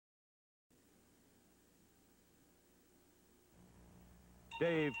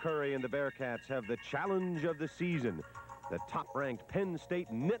Dave Curry and the Bearcats have the challenge of the season. The top-ranked Penn State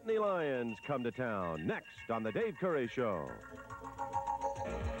Nittany Lions come to town. Next on the Dave Curry Show.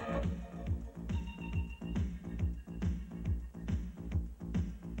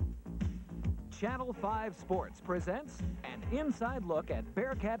 Channel 5 Sports presents an inside look at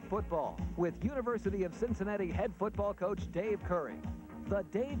Bearcat football with University of Cincinnati head football coach Dave Curry. The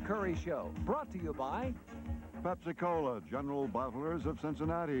Dave Curry Show, brought to you by Pepsi-Cola, General Bottlers of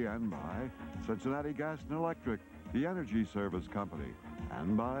Cincinnati, and by Cincinnati Gas and Electric, the energy service company,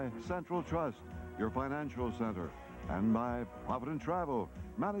 and by Central Trust, your financial center, and by Provident Travel,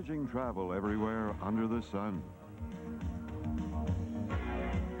 managing travel everywhere under the sun.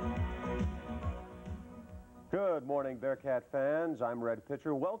 Good morning, Bearcat fans. I'm Red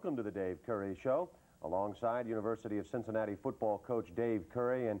Pitcher. Welcome to the Dave Curry Show, alongside University of Cincinnati football coach Dave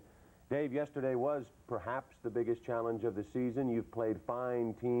Curry. And Dave, yesterday was perhaps the biggest challenge of the season. You've played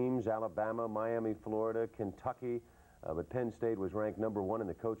fine teams, Alabama, Miami, Florida, Kentucky, but Penn State was ranked #1 in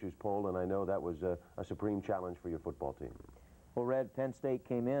the coaches poll, and I know that was a supreme challenge for your football team. Well, Red, Penn State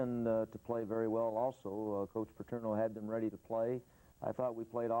came in to play very well also. Coach Paterno had them ready to play. I thought we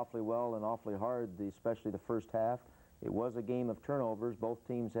played awfully well and awfully hard, especially the first half. It was a game of turnovers. Both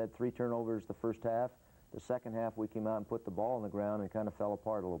teams had 3 turnovers the first half. The second half, we came out and put the ball on the ground and kind of fell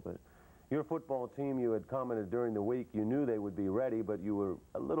apart a little bit. Your football team, you had commented during the week, you knew they would be ready, but you were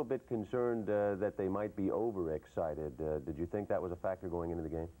a little bit concerned that they might be overexcited. Did you think that was a factor going into the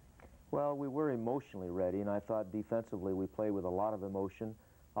game? Well, we were emotionally ready, and I thought defensively we played with a lot of emotion.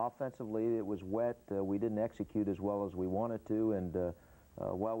 Offensively, it was wet. We didn't execute as well as we wanted to, and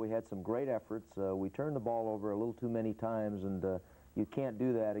while we had some great efforts, we turned the ball over a little too many times, and you can't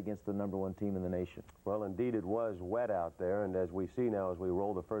do that against the #1 team in the nation. Well, indeed, it was wet out there, and as we see now, as we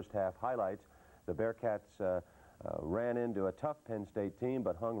roll the first half highlights, the Bearcats ran into a tough Penn State team,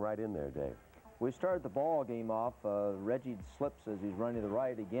 but hung right in there, Dave. We started the ball game off. Reggie slips as he's running to the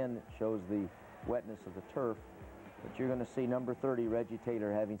right. Again, it shows the wetness of the turf. But you're going to see number 30, Reggie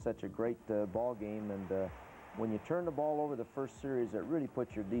Taylor, having such a great ball game. And when you turn the ball over the first series, it really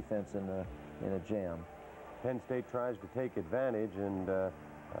puts your defense in a jam. Penn State tries to take advantage, and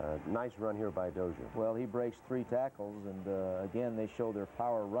nice run here by Dozier. Well, he breaks 3 tackles, and again, they show their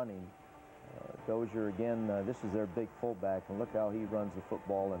power running. Dozier, again, this is their big fullback, and look how he runs the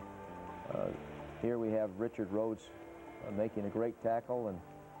football. And here we have Richard Rhodes making a great tackle, and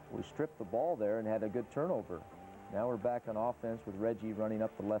we stripped the ball there and had a good turnover. Now we're back on offense with Reggie running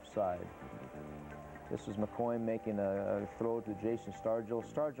up the left side. This is McCoy making a throw to Jason Stargell.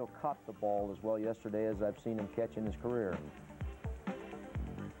 Stargell caught the ball as well yesterday as I've seen him catch in his career.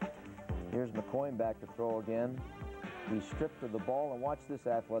 Here's McCoy back to throw again. He stripped of the ball, and watch this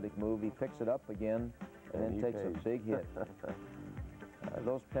athletic move. He picks it up again and then takes a big hit.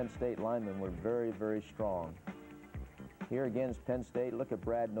 Those Penn State linemen were very, very strong. Here again is Penn State. Look at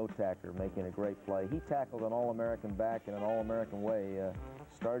Brad Notacker making a great play. He tackled an All-American back in an All-American way.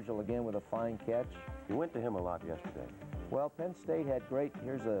 Stargell again with a fine catch. You went to him a lot yesterday. Well, Penn State had great,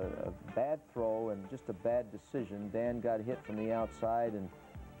 here's a bad throw and just a bad decision. Dan got hit from the outside, and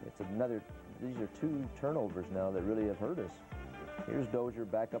it's another, these are 2 turnovers now that really have hurt us. Here's Dozier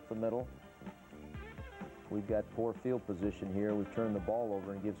back up the middle. We've got poor field position here. We've turned the ball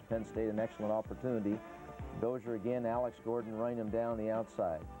over and gives Penn State an excellent opportunity. Dozier again, Alex Gordon running him down the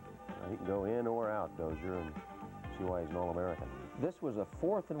outside. He can go in or out, Dozier, and see why he's an All-American. This was a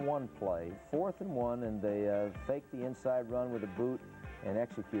 4th and 1 play, 4th and 1, and they faked the inside run with a boot and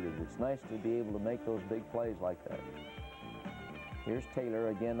executed. It's nice to be able to make those big plays like that. Here's Taylor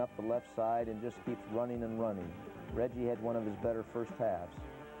again up the left side and just keeps running and running. Reggie had one of his better first halves.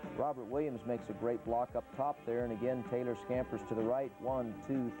 Robert Williams makes a great block up top there, and again Taylor scampers to the right. 1,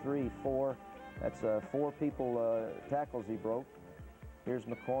 2, 3, 4. That's 4 people tackles he broke. Here's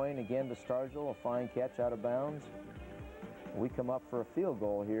McCoy again to Stargell, a fine catch out of bounds. We come up for a field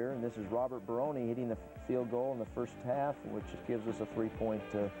goal here, and this is Robert Baroni hitting the field goal in the first half, which gives us a 3-point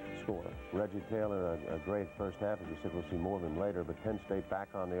score. Reggie Taylor, a great first half. As you said, we'll see more of him later, but Penn State back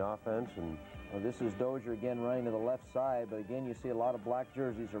on the offense. And well, this is Dozier again running to the left side, but again you see a lot of black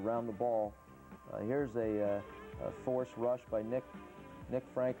jerseys around the ball. Here's a forced rush by Nick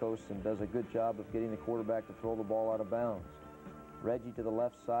Frankos, and does a good job of getting the quarterback to throw the ball out of bounds. Reggie to the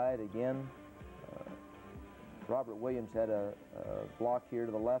left side again. Robert Williams had a block here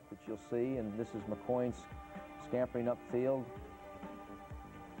to the left that you'll see, and this is McCoy scampering upfield.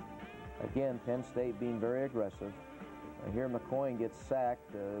 Again, Penn State being very aggressive. Here McCoy gets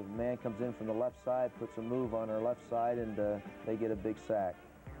sacked. Man comes in from the left side, puts a move on our left side, and they get a big sack.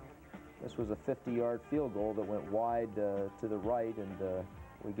 This was a 50-yard field goal that went wide to the right, and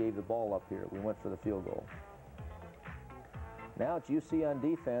we gave the ball up here. We went for the field goal. Now it's UC on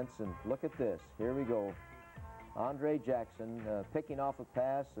defense, and look at this. Here we go. Andre Jackson picking off a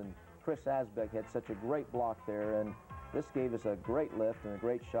pass, and Chris Asbeck had such a great block there, and this gave us a great lift and a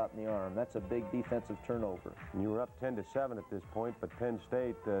great shot in the arm. That's a big defensive turnover. You were up 10-7 at this point, but Penn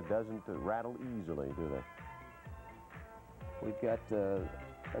State doesn't rattle easily, do they? We've got,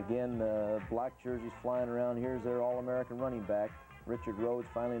 again, black jerseys flying around. Here's their All-American running back. Richard Rhodes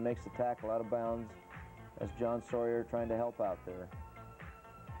finally makes the tackle out of bounds. That's John Sawyer trying to help out there.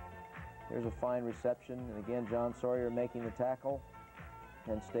 Here's a fine reception, and again, John Sawyer making the tackle.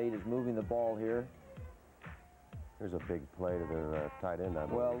 Penn State is moving the ball here. Here's a big play to their tight end.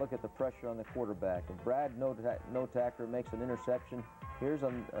 Well, look at the pressure on the quarterback. And Brad No-Tacker makes an interception. Here's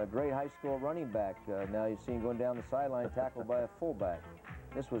a great high school running back. Now you see him going down the sideline, tackled by a fullback.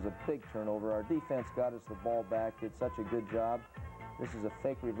 This was a big turnover. Our defense got us the ball back, did such a good job. This is a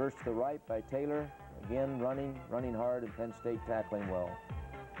fake reverse to the right by Taylor. Again, running hard, and Penn State tackling well.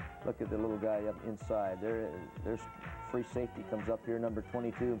 Look at the little guy up inside. There's free safety comes up here, number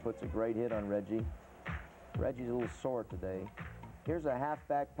 22, and puts a great hit on Reggie. Reggie's a little sore today. Here's a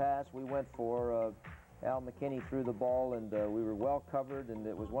halfback pass we went for. Al McKinney threw the ball, and we were well covered, and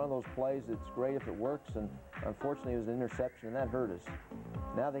it was one of those plays that's great if it works, and unfortunately it was an interception, and that hurt us.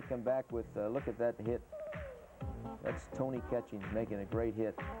 Now they come back with, look at that hit. That's Tony Catchings making a great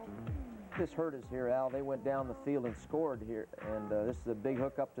hit. This hurt us here, Al. They went down the field and scored here, and this is a big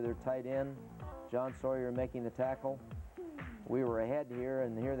hook up to their tight end. John Sawyer making the tackle. We were ahead here,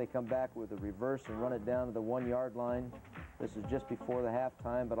 and here they come back with a reverse and run it down to the 1-yard line. This is just before the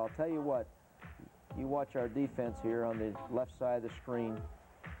halftime, but I'll tell you what, you watch our defense here on the left side of the screen.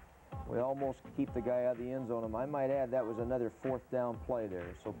 We almost keep the guy out of the end zone. And I might add that was another 4th down play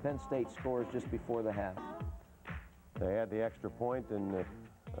there. So Penn State scores just before the half. They had the extra point, and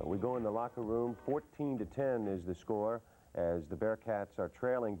we go in the locker room. 14-10 is the score as the Bearcats are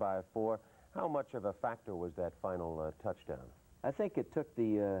trailing by 4. How much of a factor was that final touchdown? I think it took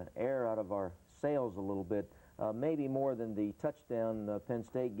the air out of our sails a little bit. Maybe more than the touchdown Penn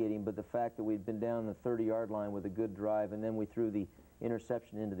State getting, but the fact that we'd been down the 30-yard line with a good drive, and then we threw the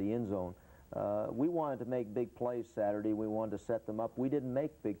interception into the end zone. We wanted to make big plays Saturday. We wanted to set them up. We didn't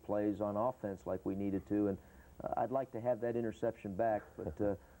make big plays on offense like we needed to, and I'd like to have that interception back.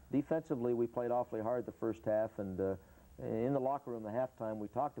 But defensively, we played awfully hard the first half, and in the locker room at halftime, we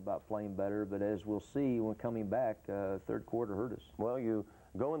talked about playing better, but as we'll see when coming back, third quarter hurt us. Well, you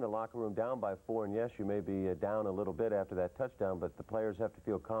go in the locker room down by 4, and yes, you may be down a little bit after that touchdown, but the players have to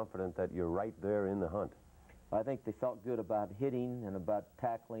feel confident that you're right there in the hunt. I think they felt good about hitting and about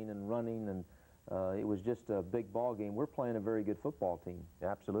tackling and running, and it was just a big ball game. We're playing a very good football team.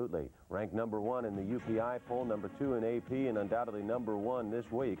 Absolutely. Ranked number 1 in the UPI poll, number 2 in AP, and undoubtedly number 1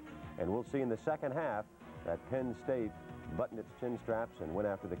 this week. And we'll see in the second half that Penn State button its chin straps and went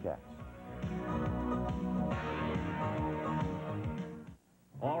after the Cats.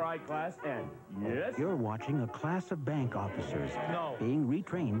 All right, class, and yes? You're watching a class of bank officers being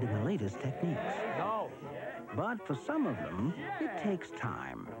retrained in the latest techniques. No. But for some of them, it takes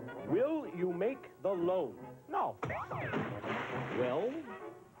time. Will you make the loan? No. Well?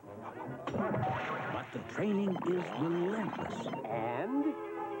 But the training is relentless. And?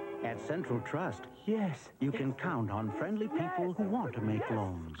 At Central Trust, yes, you can count on friendly people who want to make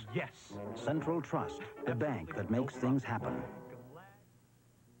loans. Yes. Central Trust, the bank that makes things happen.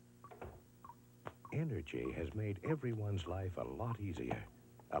 Energy has made everyone's life a lot easier,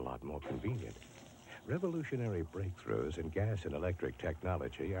 a lot more convenient. Revolutionary breakthroughs in gas and electric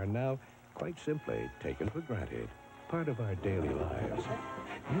technology are now, quite simply, taken for granted, part of our daily lives.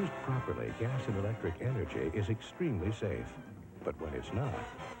 Used properly, gas and electric energy is extremely safe. But when it's not,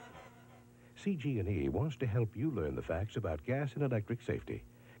 CG&E wants to help you learn the facts about gas and electric safety.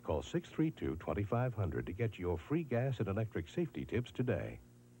 Call 632-2500 to get your free gas and electric safety tips today.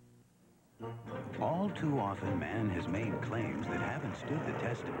 All too often, man has made claims that haven't stood the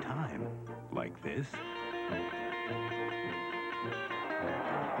test of time, like this,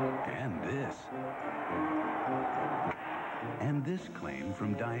 and this claim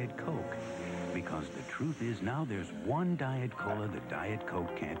from Diet Coke. Because the truth is now there's one Diet Cola that Diet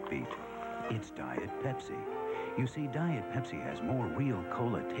Coke can't beat. It's Diet Pepsi. You see, Diet Pepsi has more real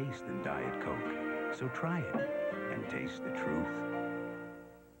cola taste than Diet Coke. So try it and taste the truth.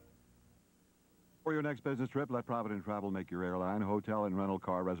 For your next business trip, let Provident Travel make your airline, hotel, and rental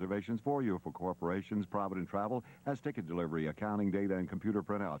car reservations for you. For corporations, Provident Travel has ticket delivery, accounting, data, and computer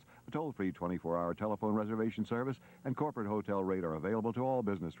printouts. A toll-free 24-hour telephone reservation service and corporate hotel rate are available to all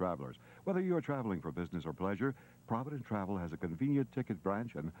business travelers. Whether you are traveling for business or pleasure, Provident Travel has a convenient ticket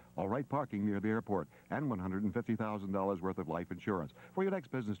branch and all-right parking near the airport and $150,000 worth of life insurance. For your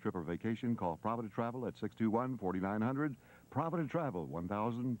next business trip or vacation, call Provident Travel at 621-4900. Provident Travel,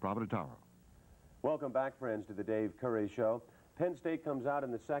 1000 Provident Tower. Welcome back, friends, to the Dave Curry Show. Penn State comes out in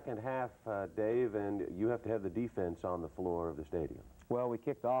the second half, Dave, and you have to have the defense on the floor of the stadium. Well, we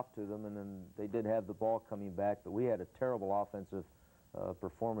kicked off to them, and then they did have the ball coming back, but we had a terrible offensive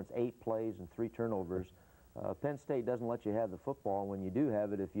performance, 8 plays and 3 turnovers. Penn State doesn't let you have the football. When you do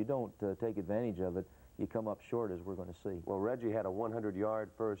have it, if you don't take advantage of it, you come up short, as we're going to see. Well, Reggie had a 100-yard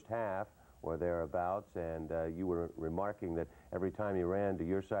first half or thereabouts, and you were remarking that every time he ran to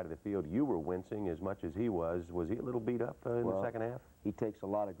your side of the field, you were wincing as much as he was. Was he a little beat up in the second half? He takes a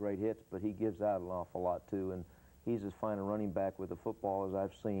lot of great hits, but he gives out an awful lot, too, and he's as fine a running back with the football as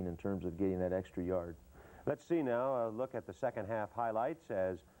I've seen in terms of getting that extra yard. Let's see now, look at the second half highlights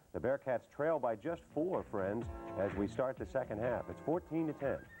as the Bearcats trail by just 4, friends, as we start the second half. It's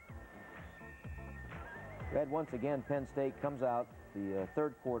 14-10. Red, once again, Penn State comes out the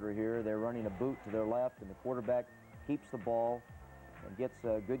third quarter here. They're running a boot to their left, and the quarterback keeps the ball and gets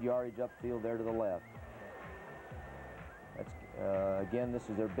good yardage upfield there to the left. That's, again, this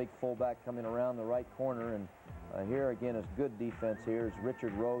is their big fullback coming around the right corner, and here again is good defense here. It's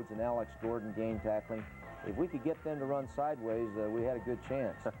Richard Rhodes and Alex Gordon game tackling. If we could get them to run sideways, we had a good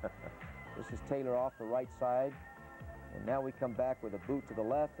chance. This is Taylor off the right side. And now we come back with a boot to the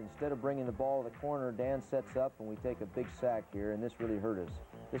left. Instead of bringing the ball to the corner, Dan sets up, and we take a big sack here, and this really hurt us.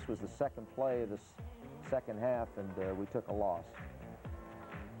 This was the second play of the second half, and we took a loss.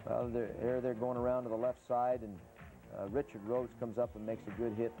 Well, they're going around to the left side, and Richard Rhodes comes up and makes a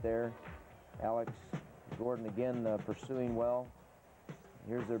good hit there. Alex Gordon again pursuing well.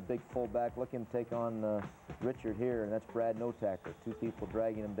 Here's their big fullback. Look him take on Richard here, and that's Brad Notacker. 2 people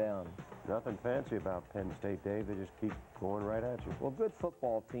dragging him down. Nothing fancy about Penn State, Dave. They just keep going right at you. Well, good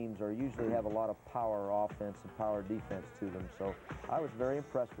football teams usually have a lot of power offense and power defense to them. So I was very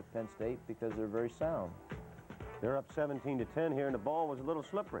impressed with Penn State because they're very sound. They're up 17-10 here, and the ball was a little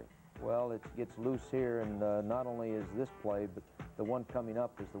slippery. Well, it gets loose here, and not only is this play, but the one coming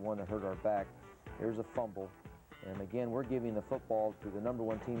up is the one that hurt our back. Here's a fumble. And again, we're giving the football to the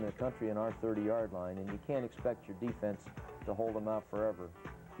 #1 team in the country in our 30-yard line, and you can't expect your defense to hold them out forever.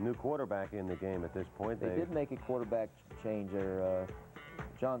 New quarterback in the game at this point. They did make a quarterback change there.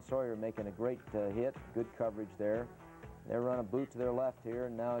 John Sawyer making a great hit, good coverage there. They run a boot to their left here,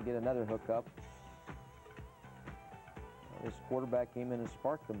 and now get another hookup. This quarterback came in and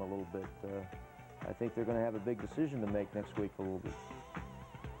sparked them a little bit. I think they're going to have a big decision to make next week a little bit.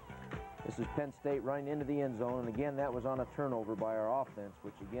 This is Penn State running into the end zone, and again, that was on a turnover by our offense,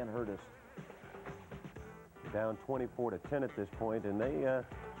 which again hurt us. Down 24-10 at this point, and they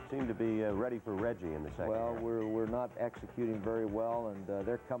seem to be ready for Reggie in the second Well, half. we're not executing very well, and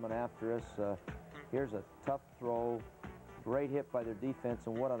they're coming after us. Here's a tough throw, great hit by their defense,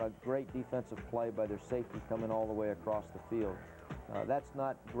 and what a great defensive play by their safety coming all the way across the field. That's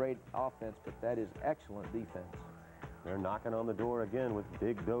not great offense, but that is excellent defense. They're knocking on the door again with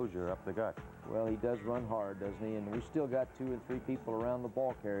Big Dozier up the gut. Well, he does run hard, doesn't he? And we still got 2 and 3 people around the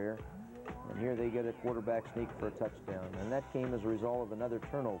ball carrier. And here they get a quarterback sneak for a touchdown. And that came as a result of another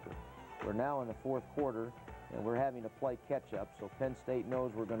turnover. We're now in the 4th quarter, and we're having to play catch-up. So Penn State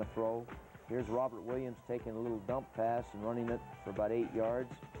knows we're going to throw. Here's Robert Williams taking a little dump pass and running it for about 8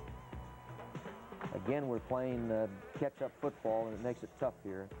 yards. Again, we're playing catch-up football, and it makes it tough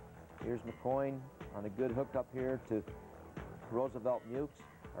here. Here's McCoyne on a good hookup here to Roosevelt Mukes,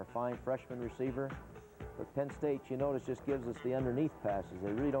 our fine freshman receiver. But Penn State, you notice, just gives us the underneath passes.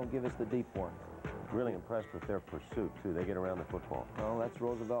 They really don't give us the deep one. Really impressed with their pursuit, too. They get around the football. Well, that's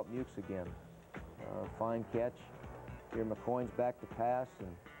Roosevelt Mukes again. Fine catch. Here McCoyne's back to pass,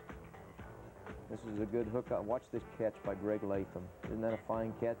 and this is a good hookup. Watch this catch by Greg Latham. Isn't that a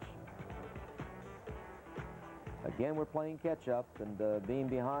fine catch? Again, we're playing catch-up, and being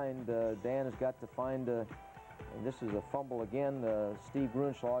behind, Dan has got to find, and this is a fumble again. Steve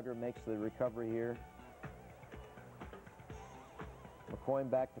Grunschlager makes the recovery here. McCoyne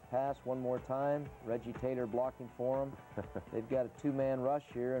back to pass one more time. Reggie Taylor blocking for him. They've got a 2-man rush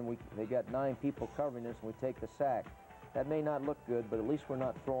here, and they got 9 people covering us, and we take the sack. That may not look good, but at least we're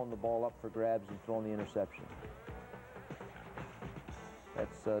not throwing the ball up for grabs and throwing the interception.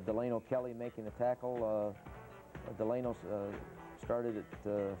 That's Delano Kelly making the tackle. Delano started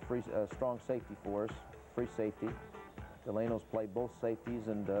at strong safety for us, free safety. Delano's played both safeties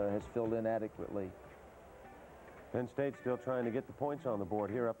and has filled in adequately. Penn State still trying to get the points on the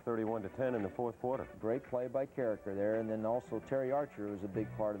board here, up 31-10 in the fourth quarter. Great play by Character there, and then also Terry Archer was a big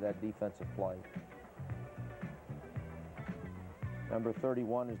part of that defensive play. Number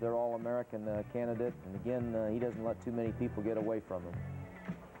 31 is their All-American candidate, and again, he doesn't let too many people get away from him.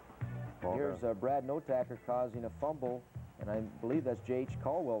 Here's Brad Notacker causing a fumble, and I believe that's J.H.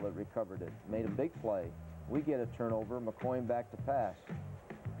 Caldwell that recovered it. Made a big play. We get a turnover, McCoy back to pass.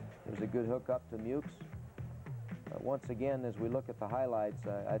 There's a good hook up to Mukes. Once again, as we look at the highlights,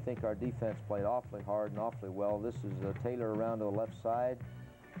 I think our defense played awfully hard and awfully well. This is Taylor around to the left side.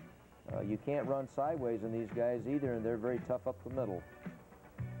 You can't run sideways in these guys either, and they're very tough up the middle.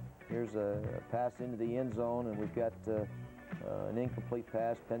 Here's a pass into the end zone, and we've got an incomplete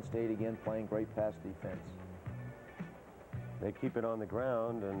pass. Penn State again playing great pass defense. They keep it on the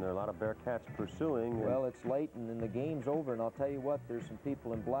ground, and there are a lot of Bearcats pursuing. Well, it's late, and then the game's over, and I'll tell you what, there's some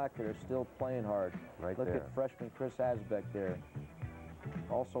people in black that are still playing hard. Look at freshman Chris Asbeck there.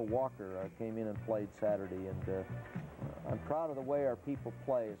 Also Walker came in and played Saturday, and I'm proud of the way our people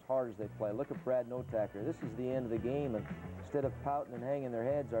play, as hard as they play. Look at Brad Notacker. This is the end of the game, and instead of pouting and hanging their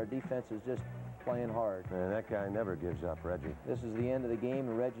heads, our defense is just playing hard. And that guy never gives up, Reggie. This is the end of the game,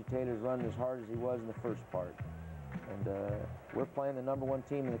 and Reggie Taylor's running as hard as he was in the first part. And we're playing the #1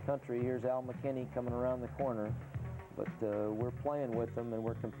 team in the country. Here's Al McKinney coming around the corner. But we're playing with them, and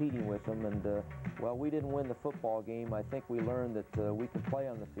we're competing with them. And, well, we didn't win the football game. I think we learned that we can play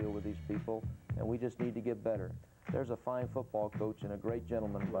on the field with these people, and we just need to get better. There's a fine football coach and a great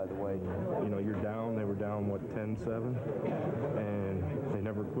gentleman, by the way. You know, you're down. They were down, what, 10-7? And they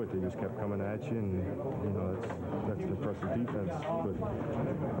never quit. They just kept coming at you, and, you know, that's an impressive defense. But,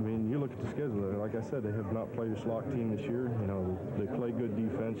 I mean, you look at the schedule. Like I said, they have not played a schlock team this year. You know, they play good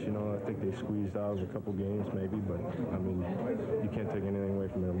defense. You know, I think they squeezed out of a couple games maybe, but, I mean, you can't take anything away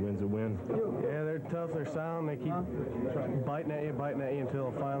from them. A win's a win. Yeah, they're tough. They're sound. They keep biting at you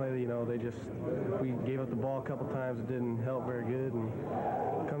until finally, you know, we gave up the ball a couple times. It didn't help very good, and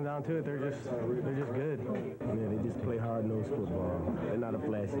come down to it, they're just good. Yeah, they just play hard-nosed football. They're not a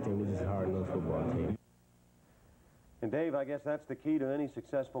flashy team. They're just a hard-nosed football team. And Dave, I guess that's the key to any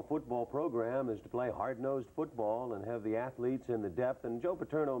successful football program, is to play hard-nosed football and have the athletes in the depth. And Joe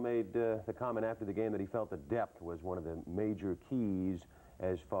Paterno made the comment after the game that he felt the depth was one of the major keys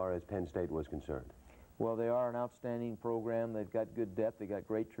as far as Penn State was concerned. Well, they are an outstanding program. They've got good depth. They've got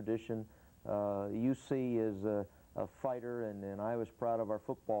great tradition. UC is a fighter, and I was proud of our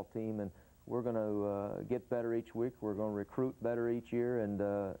football team, and we're going to get better each week. We're going to recruit better each year,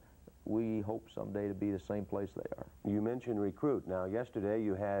 and we hope someday to be the same place they are. You mentioned recruit. Now, yesterday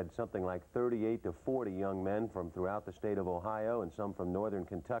you had something like 38 to 40 young men from throughout the state of Ohio and some from northern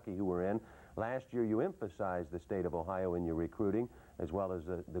Kentucky who were in. Last year you emphasized the state of Ohio in your recruiting, as well as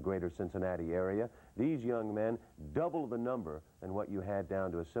the greater Cincinnati area. These young men double the number than what you had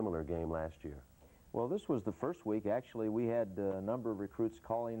down to a similar game last year. Well, this was the first week. Actually, we had a number of recruits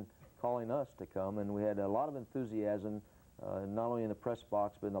calling us to come, and we had a lot of enthusiasm, not only in the press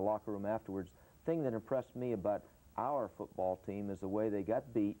box, but in the locker room afterwards. The thing that impressed me about our football team is the way they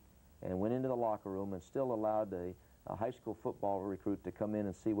got beat and went into the locker room and still allowed a high school football recruit to come in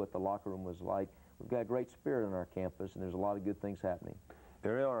and see what the locker room was like. We've got a great spirit on our campus, and there's a lot of good things happening.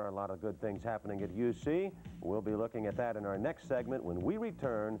 There are a lot of good things happening at UC. We'll be looking at that in our next segment when we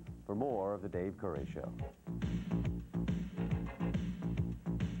return for more of the Dave Curry Show.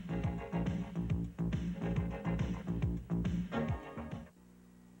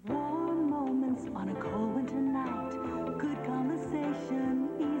 Warm moments on a cold winter night. Good conversation,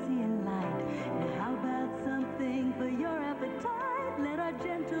 easy and light. Now how about something for your appetite? Let our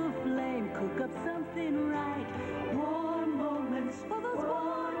gentle flame cook up something right. Warm moments, for those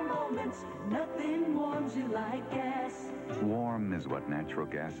warm moments, nothing warms you like gas. Warm is what natural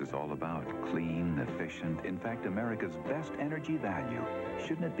gas is all about. Clean, efficient, in fact, America's best energy value.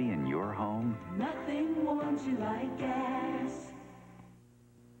 Shouldn't it be in your home? Nothing warms you like gas.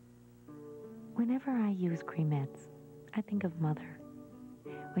 Whenever I use Creamettes, I think of Mother.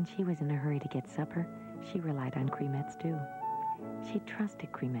 When she was in a hurry to get supper, she relied on Creamettes too. She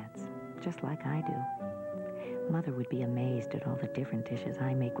trusted Creamettes, just like I do. Mother would be amazed at all the different dishes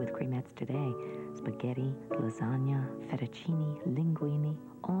I make with Creamettes today. Spaghetti, lasagna, fettuccine, linguine,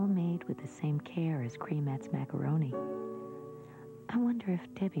 all made with the same care as Creamettes macaroni. I wonder if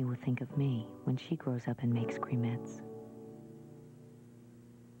Debbie will think of me when she grows up and makes Creamettes.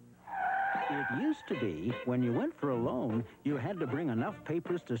 It used to be, when you went for a loan, you had to bring enough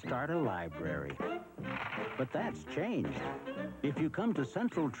papers to start a library. But that's changed. If you come to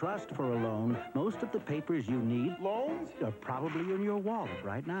Central Trust for a loan, most of the papers you need are probably in your wallet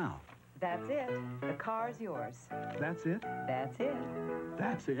right now. That's it. The car's yours. That's it? That's it.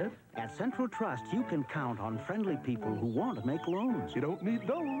 That's it? At Central Trust, you can count on friendly people who want to make loans. You don't need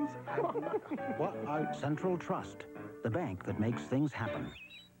those. Central Trust, the bank that makes things happen.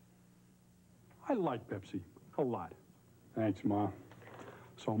 I like Pepsi a lot. Thanks, Ma.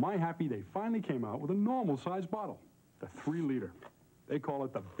 So am I happy they finally came out with a normal-sized bottle, the 3-liter. They call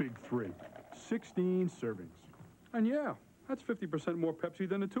it the Big 3, 16 servings. And yeah, that's 50% more Pepsi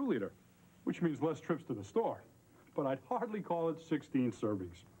than a 2-liter, which means less trips to the store. But I'd hardly call it 16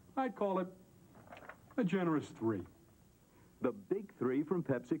 servings. I'd call it a generous 3. The Big 3 from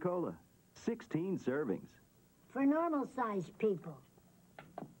Pepsi-Cola, 16 servings. For normal-sized people.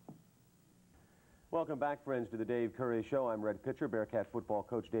 Welcome back, friends, to the Dave Curry Show. I'm Red Pitcher, Bearcat football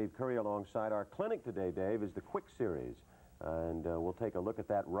coach Dave Curry. Alongside our clinic today, Dave, is the Quick Series. And we'll take a look at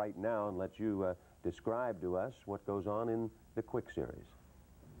that right now and let you describe to us what goes on in the Quick Series.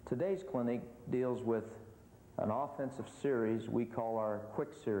 Today's clinic deals with an offensive series we call our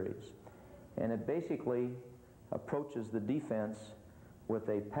Quick Series. And it basically approaches the defense with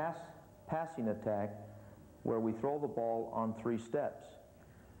a passing attack where we throw the ball on 3 steps.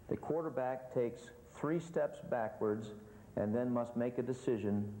 The quarterback takes 3 steps backwards and then must make a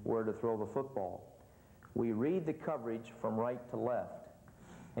decision where to throw the football. We read the coverage from right to left.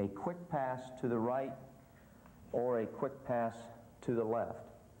 A quick pass to the right or a quick pass to the left.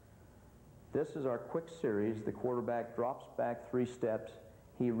 This is our Quick Series. The quarterback drops back 3 steps.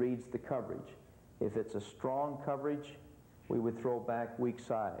 He reads the coverage. If it's a strong coverage, we would throw back weak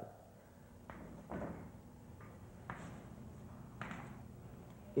side.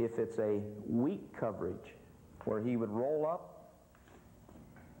 If it's a weak coverage, where he would roll up,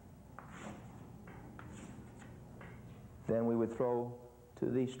 then we would throw to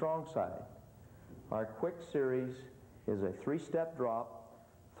the strong side. Our Quick Series is a 3-step drop,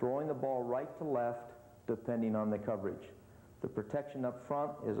 throwing the ball right to left, depending on the coverage. The protection up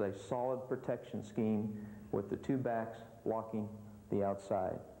front is a solid protection scheme with the 2 backs blocking the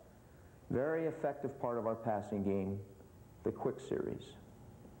outside. Very effective part of our passing game, the Quick Series.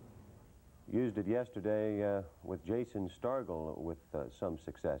 Used it yesterday with Jason Stargell with some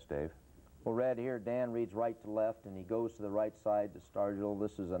success, Dave. Well, Red, here Dan reads right to left, and he goes to the right side to Stargell.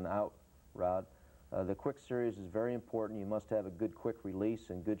 This is an out route. The Quick Series is very important. You must have a good quick release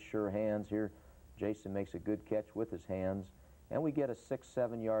and good sure hands here. Jason makes a good catch with his hands, and we get a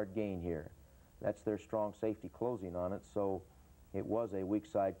 6-7 yard gain here. That's their strong safety closing on it, so it was a weak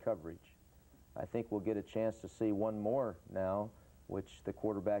side coverage. I think we'll get a chance to see one more now, which the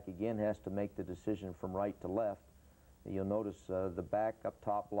quarterback again has to make the decision from right to left. You'll notice the back up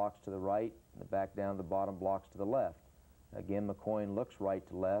top blocks to the right, the back down the bottom blocks to the left. Again, McCoy looks right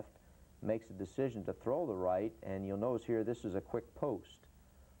to left, makes a decision to throw the right, and you'll notice here this is a quick post.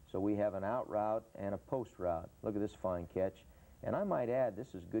 So we have an out route and a post route. Look at this fine catch. And I might add,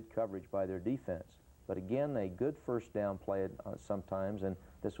 this is good coverage by their defense. But again, a good first down play sometimes, and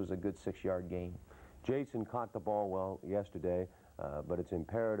this was a good 6-yard gain. Jason caught the ball well yesterday. But it's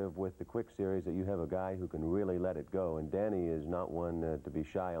imperative with the Quick Series that you have a guy who can really let it go. And Danny is not one to be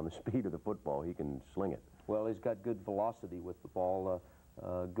shy on the speed of the football. He can sling it. Well, he's got good velocity with the ball.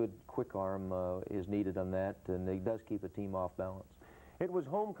 Good quick arm is needed on that, and he does keep a team off balance. It was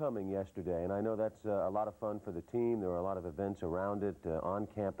homecoming yesterday, and I know that's a lot of fun for the team. There were a lot of events around it on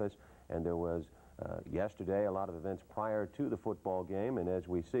campus, and there was yesterday a lot of events prior to the football game. And as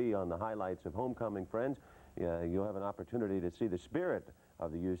we see on the highlights of homecoming, friends, you'll have an opportunity to see the spirit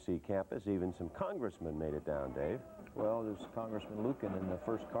of the UC campus. Even some congressmen made it down, Dave. Well, there's Congressman Lucan in the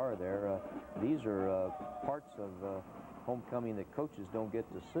first car there. These are parts of homecoming that coaches don't get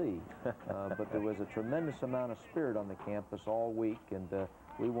to see. But there was a tremendous amount of spirit on the campus all week, and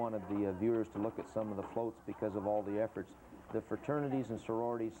we wanted the viewers to look at some of the floats because of all the efforts. The fraternities and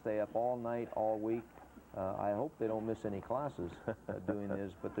sororities stay up all night, all week. I hope they don't miss any classes doing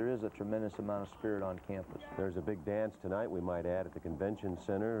this, but there is a tremendous amount of spirit on campus. There's a big dance tonight, we might add, at the Convention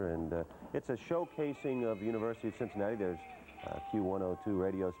Center, and it's a showcasing of the University of Cincinnati. There's Q102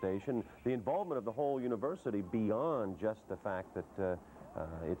 radio station. The involvement of the whole university beyond just the fact that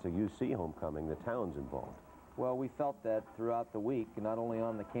it's a UC homecoming, the town's involved. Well, we felt that throughout the week, not only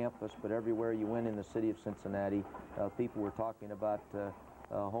on the campus, but everywhere you went in the city of Cincinnati. People were talking about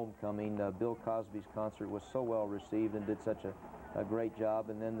homecoming. Bill Cosby's concert was so well received and did such a great job.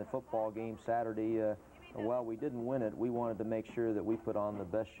 And then the football game Saturday, while we didn't win it, we wanted to make sure that we put on the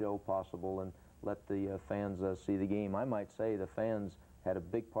best show possible and let the fans see the game. I might say the fans had a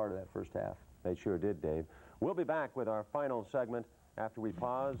big part of that first half. They sure did, Dave. We'll be back with our final segment after we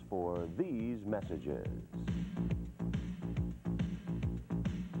pause for these messages.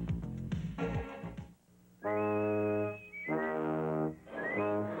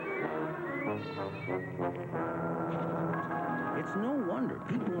 It's no wonder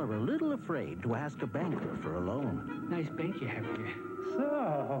people are a little afraid to ask a banker for a loan. Nice bank you have here.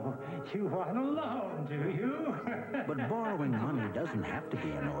 So, you want a loan, do you? But borrowing money doesn't have to be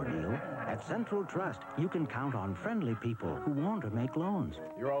an ordeal. At Central Trust, you can count on friendly people who want to make loans.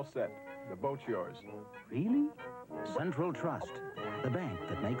 You're all set. The boat's yours. Really? Central Trust, the bank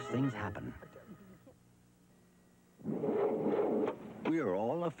that makes things happen. We are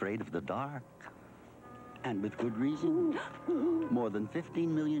all afraid of the dark. And with good reason. More than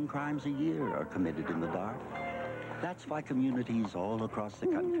 15 million crimes a year are committed in the dark. That's why communities all across the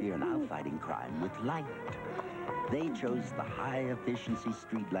country are now fighting crime with light. They chose the high-efficiency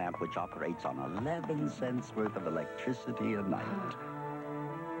street lamp, which operates on 11 cents worth of electricity a night.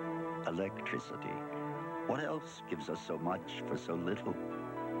 Electricity. What else gives us so much for so little?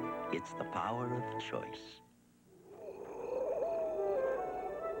 It's the power of choice.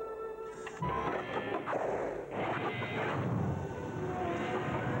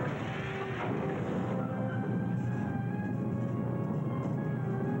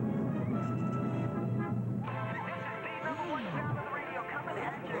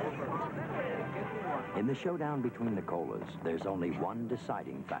 In the showdown between the colas, there's only one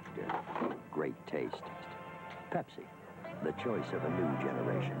deciding factor: great taste. Pepsi, the choice of a new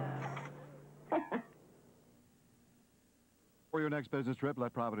generation. For your next business trip,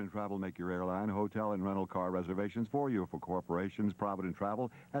 let Provident Travel make your airline, hotel, and rental car reservations for you. For corporations, Provident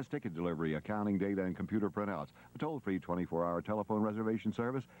Travel has ticket delivery, accounting, data, and computer printouts. A toll-free 24-hour telephone reservation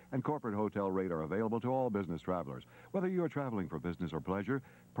service and corporate hotel rate are available to all business travelers. Whether you are traveling for business or pleasure,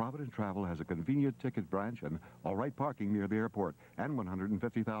 Provident Travel has a convenient ticket branch and all-right parking near the airport and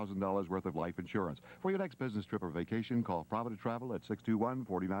 $150,000 worth of life insurance. For your next business trip or vacation, call Provident Travel at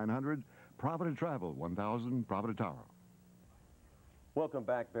 621-4900. Provident Travel, 1000 Provident Tower. Welcome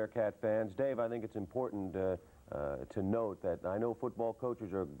back, Bearcat fans. Dave, I think it's important to note that I know football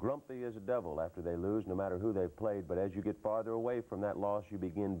coaches are grumpy as a devil after they lose, no matter who they've played, but as you get farther away from that loss, you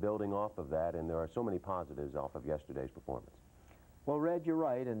begin building off of that, and there are so many positives off of yesterday's performance. Well, Red, you're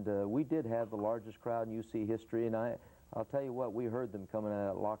right, and we did have the largest crowd in UC history, and I'll tell you what, we heard them coming out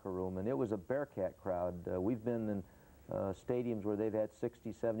of that locker room, and it was a Bearcat crowd. We've been in stadiums where they've had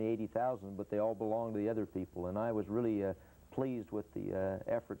 60, 70, 80,000, but they all belong to the other people, and I was really pleased with the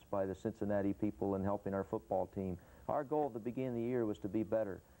efforts by the Cincinnati people in helping our football team. Our goal at the beginning of the year was to be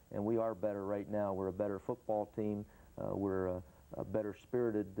better, and we are better right now. We're a better football team. We're a better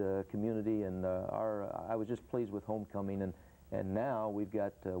spirited community, and I was just pleased with homecoming, and now we've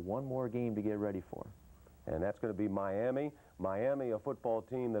got one more game to get ready for. And that's going to be Miami. Miami, a football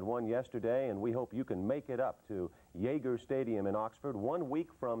team that won yesterday, and we hope you can make it up to Yager Stadium in Oxford 1 week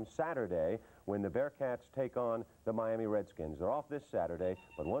from Saturday when the Bearcats take on the Miami Redskins. They're off this Saturday,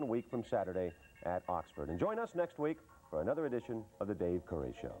 but 1 week from Saturday at Oxford. And join us next week for another edition of The Dave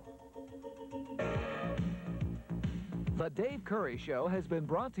Curry Show. The Dave Curry Show has been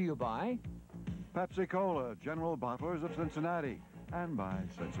brought to you by Pepsi Cola, General Bottlers of Cincinnati, and by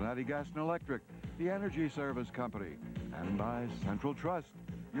Cincinnati Gas and Electric, the Energy Service Company, and by Central Trust,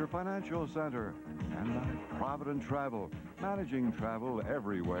 your financial center, and by Provident Travel, managing travel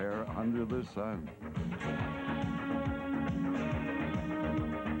everywhere under the sun.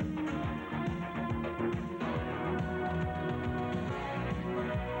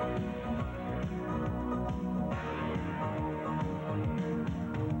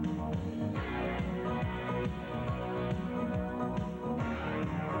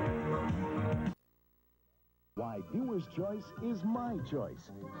 Why Dealer's Choice is my choice.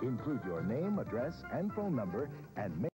 Include your name, address, and phone number, and make